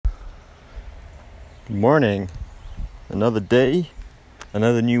Good morning. Another day,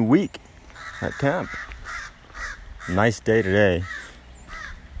 another new week at camp. Nice day today.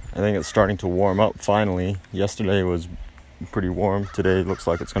 I think it's starting to warm up finally. Yesterday was pretty warm. Today looks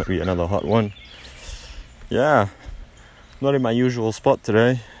like it's going to be another hot one. Yeah, not in my usual spot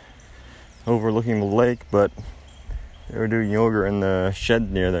today, overlooking the lake, but they were doing yoga in the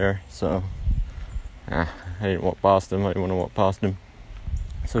shed near there, so I didn't walk past them. I didn't want to walk past them.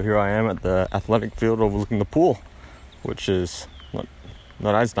 So here I am at the athletic field overlooking the pool, which is not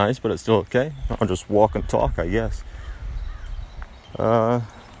as nice, but it's still okay. I'll just walk and talk, I guess. I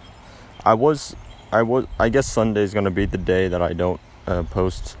guess Sunday's going to be the day that I don't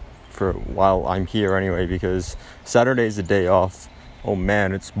post for while I'm here anyway, because Saturday's a day off. Oh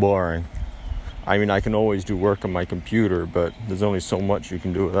man, it's boring. I mean, I can always do work on my computer, but there's only so much you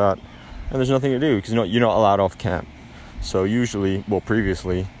can do with that. And there's nothing to do, because you're not allowed off camp. So usually,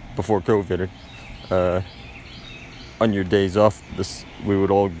 previously, before COVID, on your days off, we would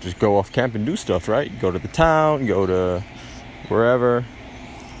all just go off camp and do stuff, right? Go to the town, go to wherever.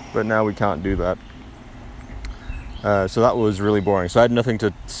 But now we can't do that. So that was really boring. So I had nothing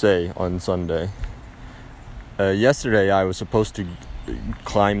to say on Sunday. Yesterday I was supposed to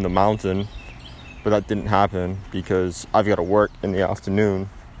climb the mountain, but that didn't happen because I've got to work in the afternoon,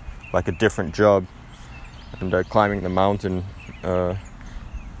 like a different job. And climbing the mountain,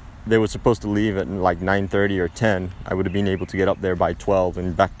 they were supposed to leave at like 9:30 or 10. I would have been able to get up there by 12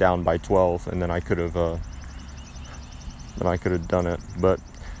 and back down by 12, and then I could have done it. But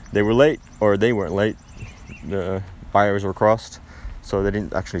they were late, or they weren't late. The wires were crossed, so they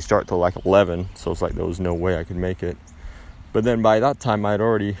didn't actually start till like 11. So it's like there was no way I could make it. But then by that time, I'd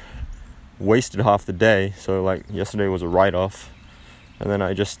already wasted half the day. So like yesterday was a write-off, and then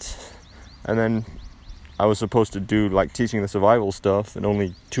I was supposed to do like teaching the survival stuff, and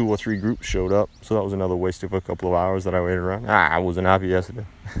only 2 or 3 groups showed up. So that was another waste of a couple of hours that I waited around. I wasn't happy yesterday.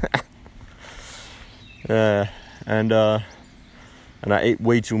 And I ate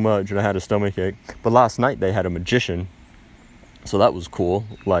way too much, and I had a stomachache. But last night they had a magician, so that was cool.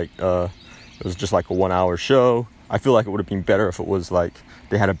 Like it was just like a 1-hour show. I feel like it would have been better if it was like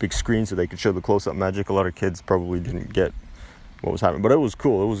they had a big screen so they could show the close-up magic. A lot of kids probably didn't get what was happening, but it was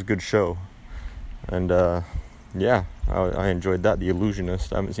cool. It was a good show. And I enjoyed that. The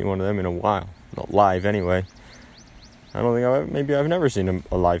Illusionist, I haven't seen one of them in a while, not live anyway. I don't think I've never seen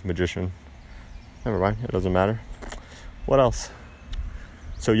a live magician. Never mind, it doesn't matter. What else?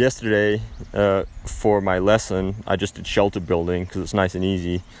 So yesterday, for my lesson, I just did shelter building because it's nice and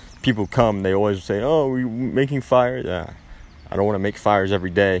easy. People come, they always say, "Oh, are you making fires?" Yeah, I don't want to make fires every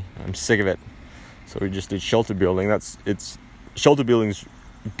day. I'm sick of it. So we just did shelter building. Shelter building's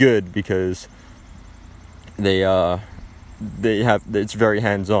good because it's very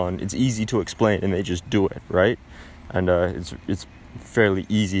hands-on. It's easy to explain, and they just do it, right? And it's fairly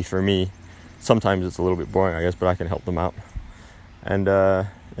easy for me. Sometimes it's a little bit boring, I guess, but I can help them out. And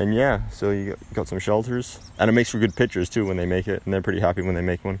yeah, so you got some shelters, and it makes for good pictures too when they make it, and they're pretty happy when they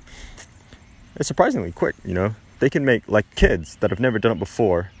make one. It's surprisingly quick, They can make, like, kids that have never done it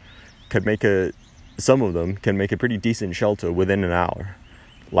before some of them can make a pretty decent shelter within an hour.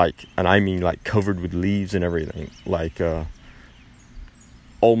 And I mean covered with leaves and everything,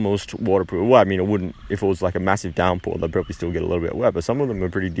 almost waterproof. Well, I mean, it wouldn't, if it was like a massive downpour, they'd probably still get a little bit wet, but some of them are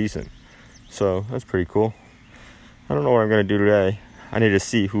pretty decent. So that's pretty cool. I don't know what I'm going to do today. I need to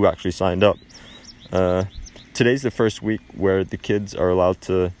see who actually signed up. Today's the first week where the kids are allowed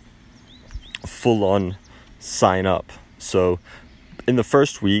to full on sign up. So in the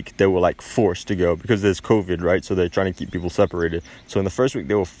first week, they were forced to go because there's COVID, right? So they're trying to keep people separated. So in the first week,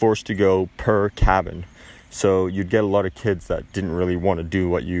 they were forced to go per cabin. So you'd get a lot of kids that didn't really want to do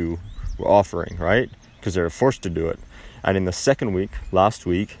what you were offering, right? Because they were forced to do it. And in the second week, last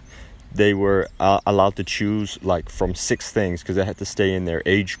week, they were allowed to choose from 6 things because they had to stay in their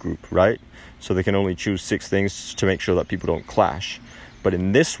age group, right? So they can only choose 6 things to make sure that people don't clash. But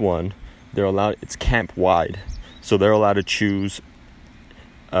in this one, it's camp wide. So they're allowed to choose,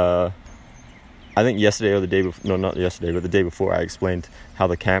 I think yesterday or the day before, no, not yesterday, but the day before, I explained how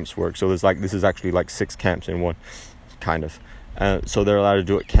the camps work. So this is actually 6 camps in one, kind of. So they're allowed to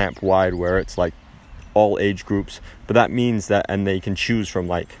do it camp wide, where it's all age groups. But that means that, and they can choose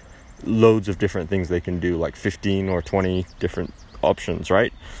from loads of different things they can do, 15 or 20 different options,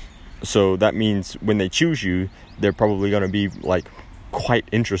 right? So that means when they choose you, they're probably going to be quite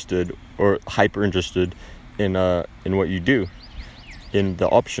interested or hyper interested in what you do, in the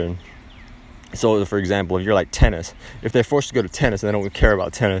option. So for example, if you're tennis, if they're forced to go to tennis and they don't care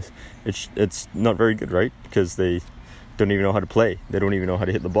about tennis, it's not very good, right? Because don't even know how to play. They don't even know how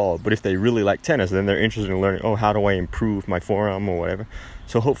to hit the ball. But if they really like tennis, then they're interested in learning, how do I improve my forearm or whatever.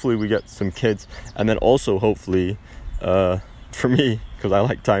 So hopefully we get some kids. And then also hopefully, for me, because I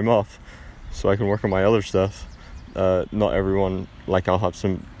like time off, so I can work on my other stuff. Not everyone, like I'll have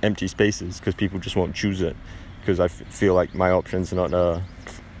some empty spaces because people just won't choose it. Because I feel like my options are not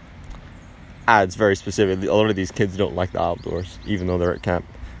ads very specific. A lot of these kids don't like the outdoors, even though they're at camp.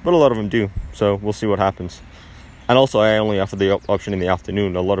 But a lot of them do. So we'll see what happens. And also, I only offer the option in the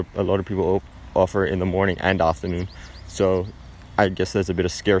afternoon. A lot of people offer it in the morning and afternoon. So I guess there's a bit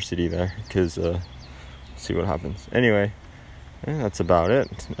of scarcity there. Because see what happens. Anyway, that's about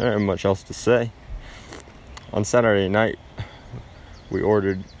it. I don't have much else to say. On Saturday night, we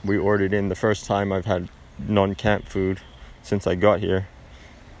ordered in the first time I've had non-camp food since I got here.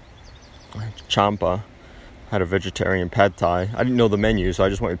 Champa had a vegetarian pad thai. I didn't know the menu, so I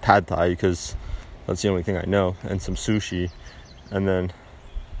just went with pad thai because that's the only thing I know, and some sushi, and then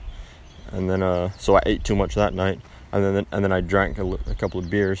so I ate too much that night, and then I drank a couple of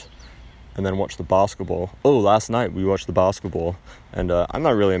beers, and then watched the basketball. Last night we watched the basketball, and I'm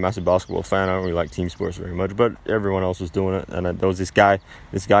not really a massive basketball fan. I don't really like team sports very much, but everyone else was doing it, and there was this guy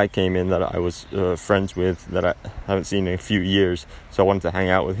came in that I was friends with that I haven't seen in a few years, so I wanted to hang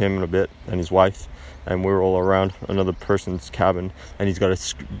out with him in a bit, and his wife, and we were all around another person's cabin, and he's got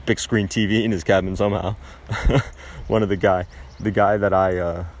a big screen TV in his cabin somehow. The guy that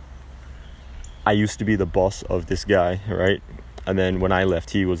I used to be the boss of this guy, right? And then when I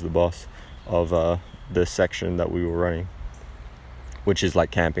left, he was the boss of the section that we were running, which is like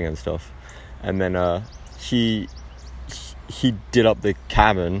camping and stuff. And then he did up the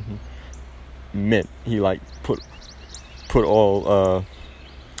cabin mint. He like put all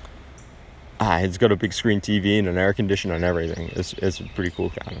it's got a big screen TV and an air conditioner and everything. It's a pretty cool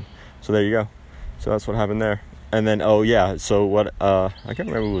cabin. So there you go. So that's what happened there. And then so what I can't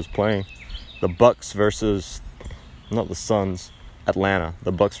remember who was playing. The Bucks versus, not the Suns, Atlanta.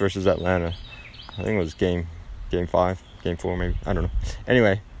 The Bucks versus Atlanta. I think it was game 5, game 4 maybe. I don't know.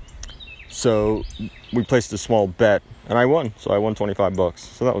 Anyway, so we placed a small bet and I won. So I won $25.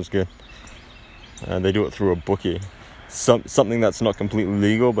 So that was good. They do it through a bookie. Something that's not completely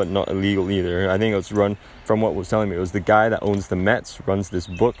legal, but not illegal either. I think it was run, from what was telling me, it was the guy that owns the Mets, runs this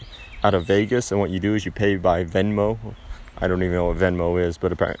book out of Vegas, and what you do is you pay by Venmo. I don't even know what Venmo is,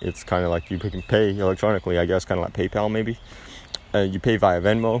 but apparently it's kind of like you can pay electronically, I guess, kind of like PayPal maybe. You pay via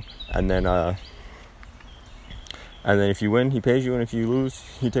Venmo, and then if you win, he pays you, and if you lose,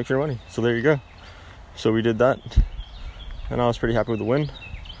 he takes your money. So there you go. So we did that, and I was pretty happy with the win.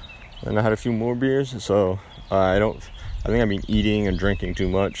 And I had a few more beers, so I think I've been eating and drinking too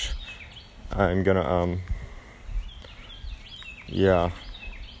much. I'm gonna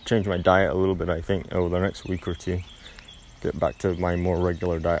change my diet a little bit, I think, over the next week or two. Get back to my more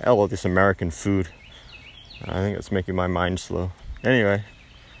regular diet. This American food, I think it's making my mind slow. Anyway,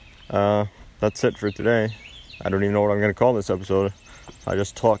 that's it for today. I don't even know what I'm gonna call this episode. I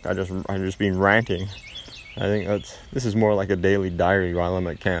just talked. I just been ranting. I think this is more like a daily diary while I'm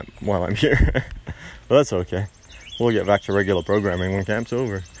at camp, while I'm here. But that's okay. We'll get back to regular programming when camp's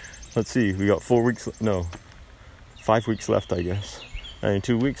over. Let's see, we got 5 weeks left, I guess. And in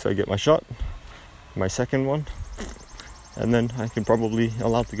 2 weeks I get my shot, my second one, and then I can probably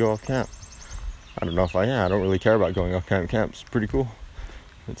allowed to go off camp. I don't know if I don't really care about going off camp. Camp's pretty cool.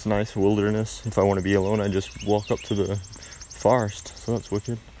 It's nice wilderness. If I want to be alone, I just walk up to the forest. So that's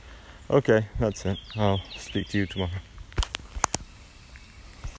wicked. Okay, that's it. I'll speak to you tomorrow.